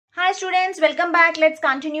Hi students, welcome back. Let's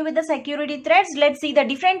continue with the security threats. Let's see the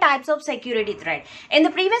different types of security threat. In the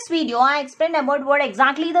previous video, I explained about what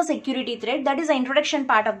exactly the security threat, that is the introduction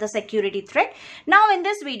part of the security threat. Now in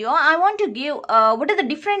this video, I want to give I want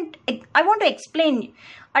to explain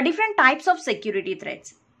different types of security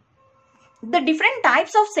threats. The different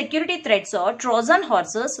types of security threats are Trojan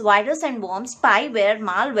horses, virus and worms, spyware,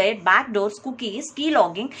 malware, backdoors, cookies,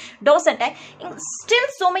 keylogging, DOS attack. Still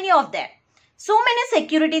so many of them. So many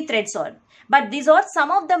security threats are. But these are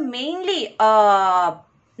some of the main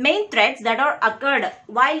threats that are occurred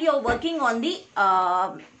while you're working on the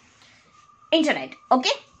internet.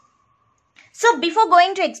 Okay. So before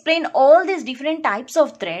going to explain all these different types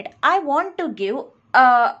of threat, I want to give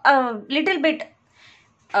a little bit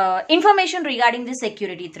information regarding the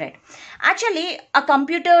security threat. Actually, a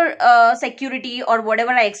computer security or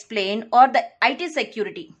whatever I explain, or the IT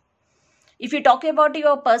security. If you talk about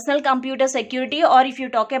your personal computer security, or if you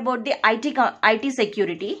talk about the IT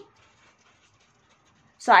security,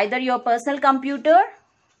 so either your personal computer,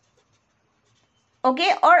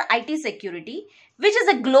 okay, or IT security, which is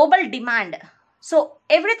a global demand. So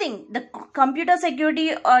everything, the computer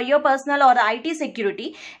security or your personal or the IT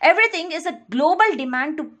security, everything is a global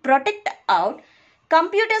demand to protect out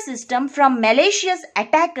computer system from malicious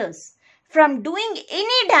attackers from doing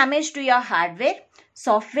any damage to your hardware,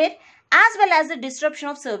 software, as well as the disruption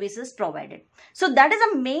of services provided. So that is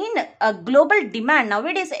a main global demand.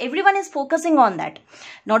 Nowadays, everyone is focusing on that.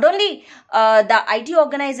 Not only the IT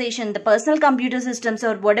organization, the personal computer systems,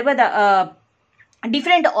 or whatever the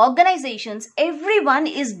different organizations, everyone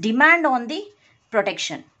is demand on the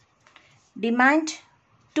protection. Demand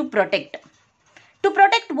to protect. To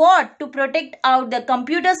protect what? To protect out the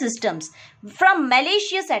computer systems from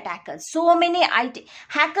malicious attackers. So many IT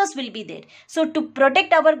hackers will be there. So to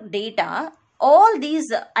protect our data, all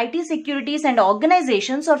these IT securities and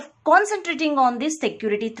organizations are concentrating on these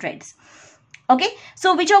security threats. Okay,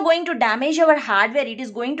 so which are going to damage our hardware. It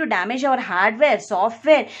is going to damage our hardware,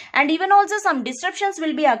 software, and even also some disruptions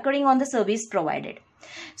will be occurring on the service provided.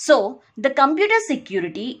 So the computer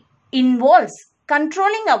security involves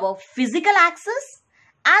controlling our physical access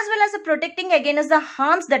as well as protecting against the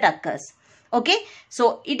harms that occurs. Okay,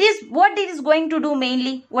 so it is what it is going to do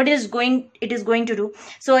mainly. It is going to do.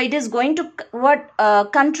 So it is going to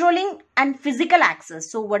controlling and physical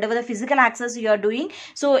access. So whatever the physical access you are doing,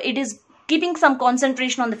 so it is keeping some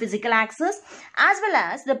concentration on the physical access as well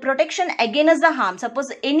as the protection against the harm.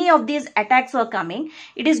 Suppose any of these attacks are coming,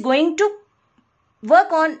 it is going to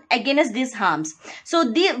work on against these harms.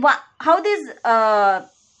 So how these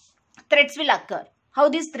threats will occur? How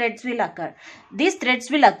these threats will occur? These threats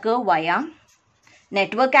will occur via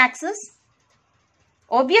network access.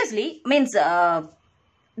 Obviously, means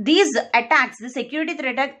these attacks, the security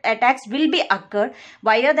threat attacks will be occur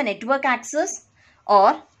via the network access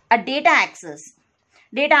or a data access.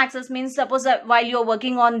 Data access means suppose while you're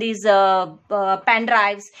working on these pen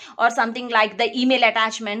drives or something like the email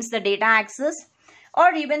attachments, the data access,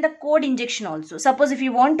 or even the code injection also. Suppose if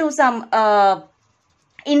you want to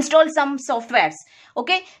install some softwares,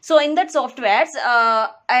 okay, so in that softwares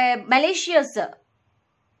a malicious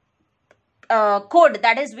code,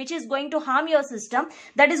 that is which is going to harm your system,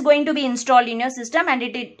 that is going to be installed in your system, and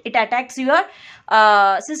it attacks your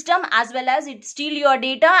system as well as it steal your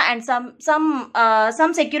data, and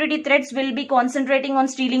some security threats will be concentrating on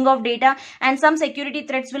stealing of data, and some security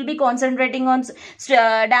threats will be concentrating on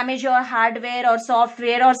damage your hardware or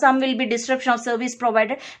software, or some will be disruption of service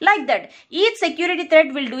provider. Like that, each security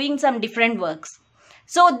threat will doing some different works.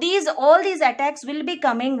 So all these attacks will be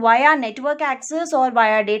coming via network access or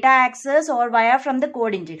via data access or via from the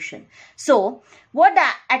code injection. So what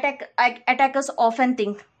the attackers often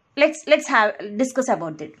think, let's discuss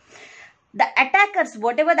about it. The attackers,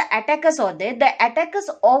 whatever the attackers are there, the attackers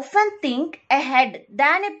often think ahead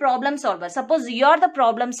than a problem solver. Suppose you are the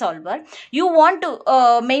problem solver, you want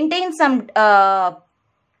to maintain some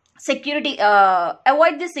security,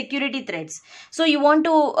 avoid the security threats. So you want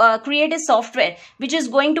to create a software which is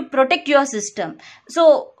going to protect your system.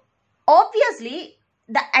 So obviously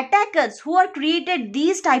the attackers who are created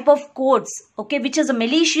these type of codes, okay, which is a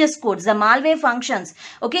malicious codes, the malware functions,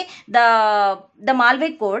 okay, the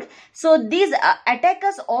malware code. So these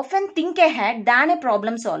attackers often think ahead than a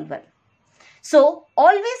problem solver. So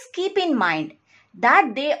always keep in mind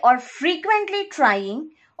that they are frequently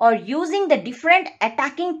trying or using the different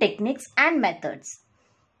attacking techniques and methods.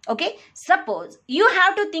 Okay, suppose you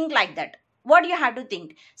have to think like that. What you have to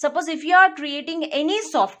think? Suppose if you are creating any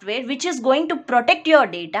software which is going to protect your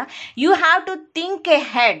data, you have to think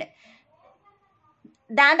ahead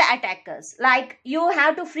than the attackers. Like you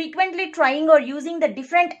have to frequently trying or using the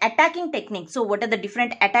different attacking techniques. So what are the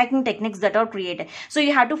different attacking techniques that are created? So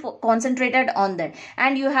you have to concentrate on that,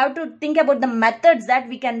 and you have to think about the methods that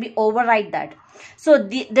we can be override that. So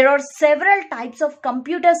there are several types of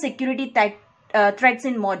computer security threats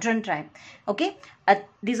in modern time. Okay,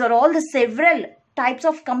 these are all the several types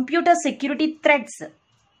of computer security threats.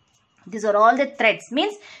 These are all the threats,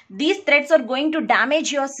 means these threats are going to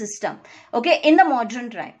damage your system, okay, in the modern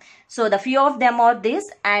time. So the few of them are this,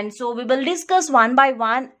 and so we will discuss one by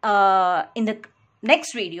one in the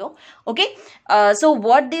next video. Okay, so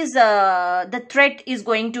what this the threat is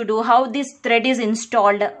going to do, how this threat is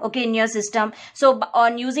installed, okay, in your system. So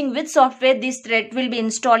on using which software this threat will be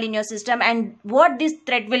installed in your system, and what this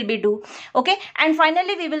threat will be do. Okay, and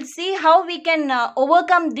finally we will see how we can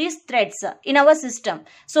overcome these threats in our system,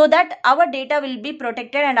 so that our data will be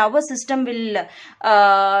protected and our system will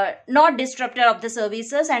not disrupted of the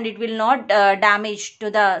services, and it will not damage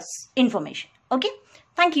to the information. Okay,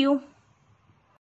 thank you.